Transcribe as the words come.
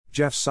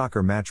Jeff's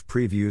Soccer Match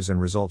Previews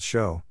and Results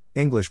Show,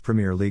 English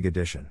Premier League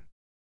Edition.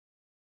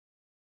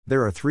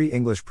 There are 3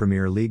 English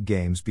Premier League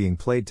games being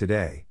played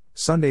today,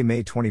 Sunday,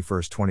 May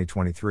 21,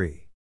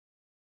 2023.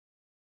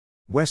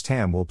 West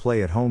Ham will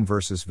play at home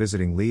versus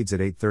visiting Leeds at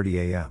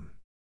 8:30 a.m.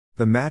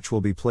 The match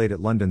will be played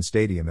at London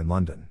Stadium in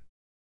London.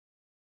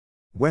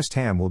 West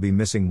Ham will be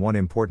missing one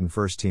important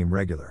first-team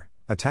regular.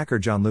 Attacker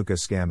Gianluca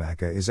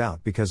Scamacca is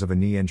out because of a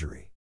knee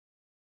injury.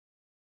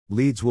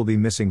 Leeds will be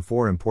missing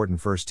 4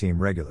 important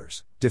first-team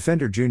regulars.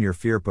 Defender Junior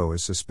Firpo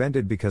is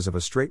suspended because of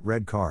a straight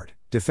red card.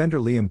 Defender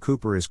Liam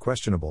Cooper is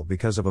questionable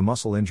because of a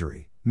muscle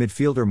injury.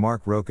 Midfielder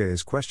Marc Roca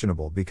is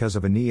questionable because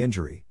of a knee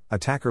injury.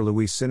 Attacker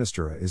Luis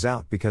Sinisterra is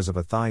out because of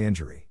a thigh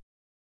injury.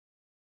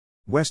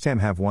 West Ham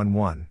have won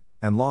 1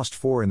 and lost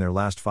 4 in their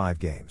last 5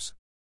 games.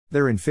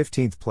 They're in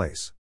 15th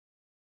place.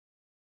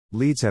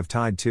 Leeds have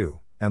tied 2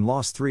 and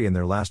lost 3 in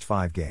their last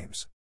 5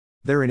 games.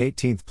 They're in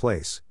 18th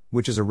place,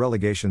 which is a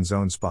relegation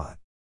zone spot.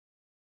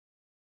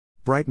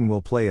 Brighton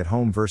will play at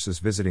home versus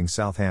visiting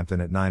Southampton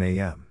at 9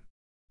 a.m.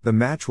 The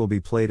match will be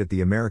played at the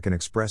American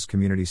Express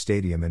Community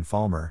Stadium in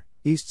Falmer,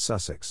 East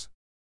Sussex.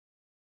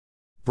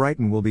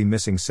 Brighton will be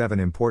missing 7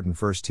 important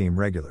first-team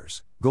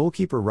regulars.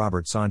 Goalkeeper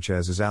Robert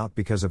Sanchez is out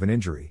because of an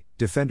injury.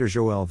 Defender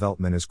Joel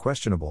Veltman is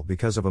questionable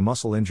because of a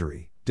muscle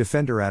injury.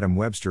 Defender Adam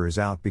Webster is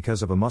out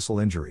because of a muscle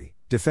injury.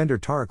 Defender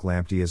Tariq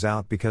Lamptey is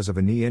out because of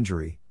a knee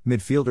injury.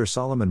 Midfielder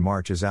Solomon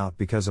March is out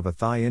because of a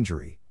thigh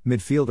injury.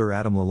 Midfielder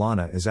Adam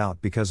Lallana is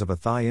out because of a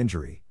thigh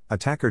injury.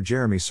 Attacker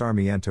Jeremy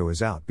Sarmiento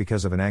is out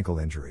because of an ankle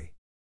injury.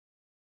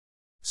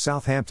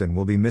 Southampton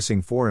will be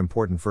missing 4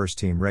 important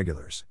first-team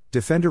regulars.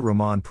 Defender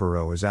Romain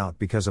Perraud is out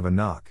because of a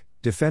knock.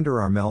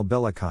 Defender Armel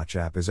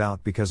Bella-Kotchap is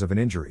out because of an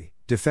injury.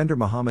 Defender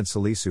Mohamed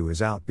Salisu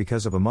is out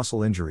because of a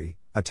muscle injury.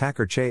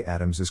 Attacker Che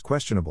Adams is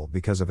questionable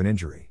because of an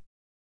injury.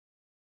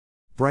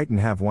 Brighton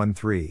have won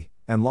 3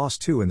 and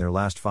lost 2 in their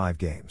last 5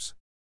 games.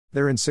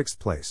 They're in 6th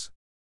place.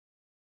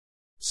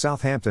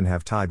 Southampton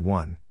have tied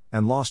 1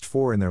 and lost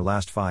 4 in their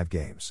last 5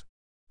 games.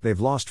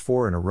 They've lost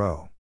 4 in a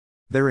row.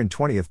 They're in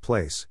 20th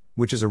place,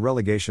 which is a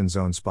relegation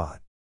zone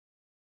spot.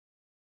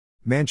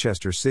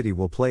 Manchester City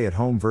will play at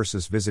home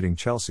versus visiting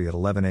Chelsea at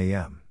 11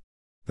 a.m.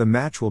 The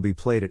match will be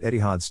played at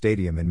Etihad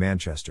Stadium in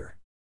Manchester.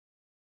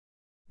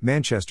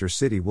 Manchester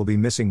City will be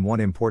missing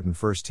 1 important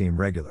first-team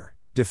regular.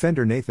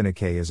 Defender Nathan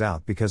Ake is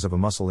out because of a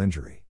muscle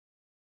injury.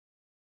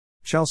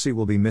 Chelsea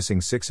will be missing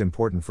 6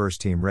 important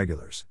first-team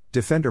regulars.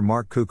 Defender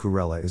Marc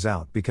Cucurella is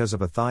out because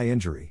of a thigh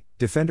injury.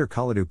 Defender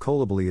Kalidou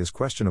Koulibaly is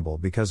questionable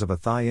because of a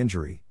thigh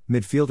injury.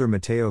 Midfielder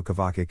Mateo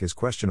Kovacic is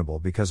questionable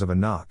because of a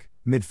knock.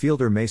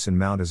 Midfielder Mason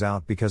Mount is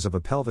out because of a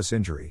pelvis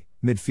injury.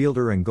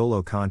 Midfielder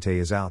N'Golo Kanté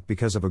is out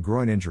because of a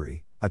groin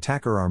injury.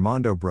 Attacker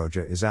Armando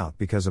Broja is out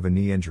because of a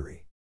knee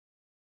injury.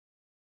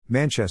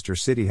 Manchester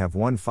City have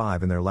won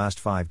 5 in their last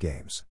 5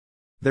 games.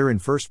 They're in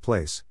first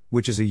place,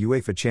 which is a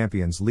UEFA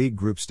Champions League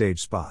group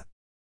stage spot.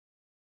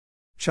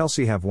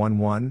 Chelsea have won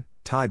 1,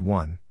 tied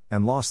 1,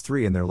 and lost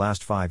 3 in their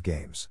last 5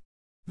 games.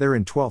 They're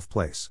in 12th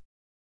place.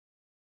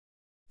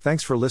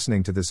 Thanks for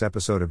listening to this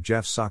episode of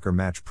Jeff's Soccer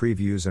Match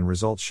Previews and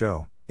Results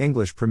Show,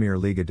 English Premier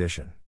League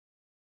Edition.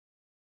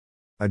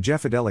 A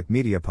Jeffadelic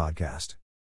Media Podcast.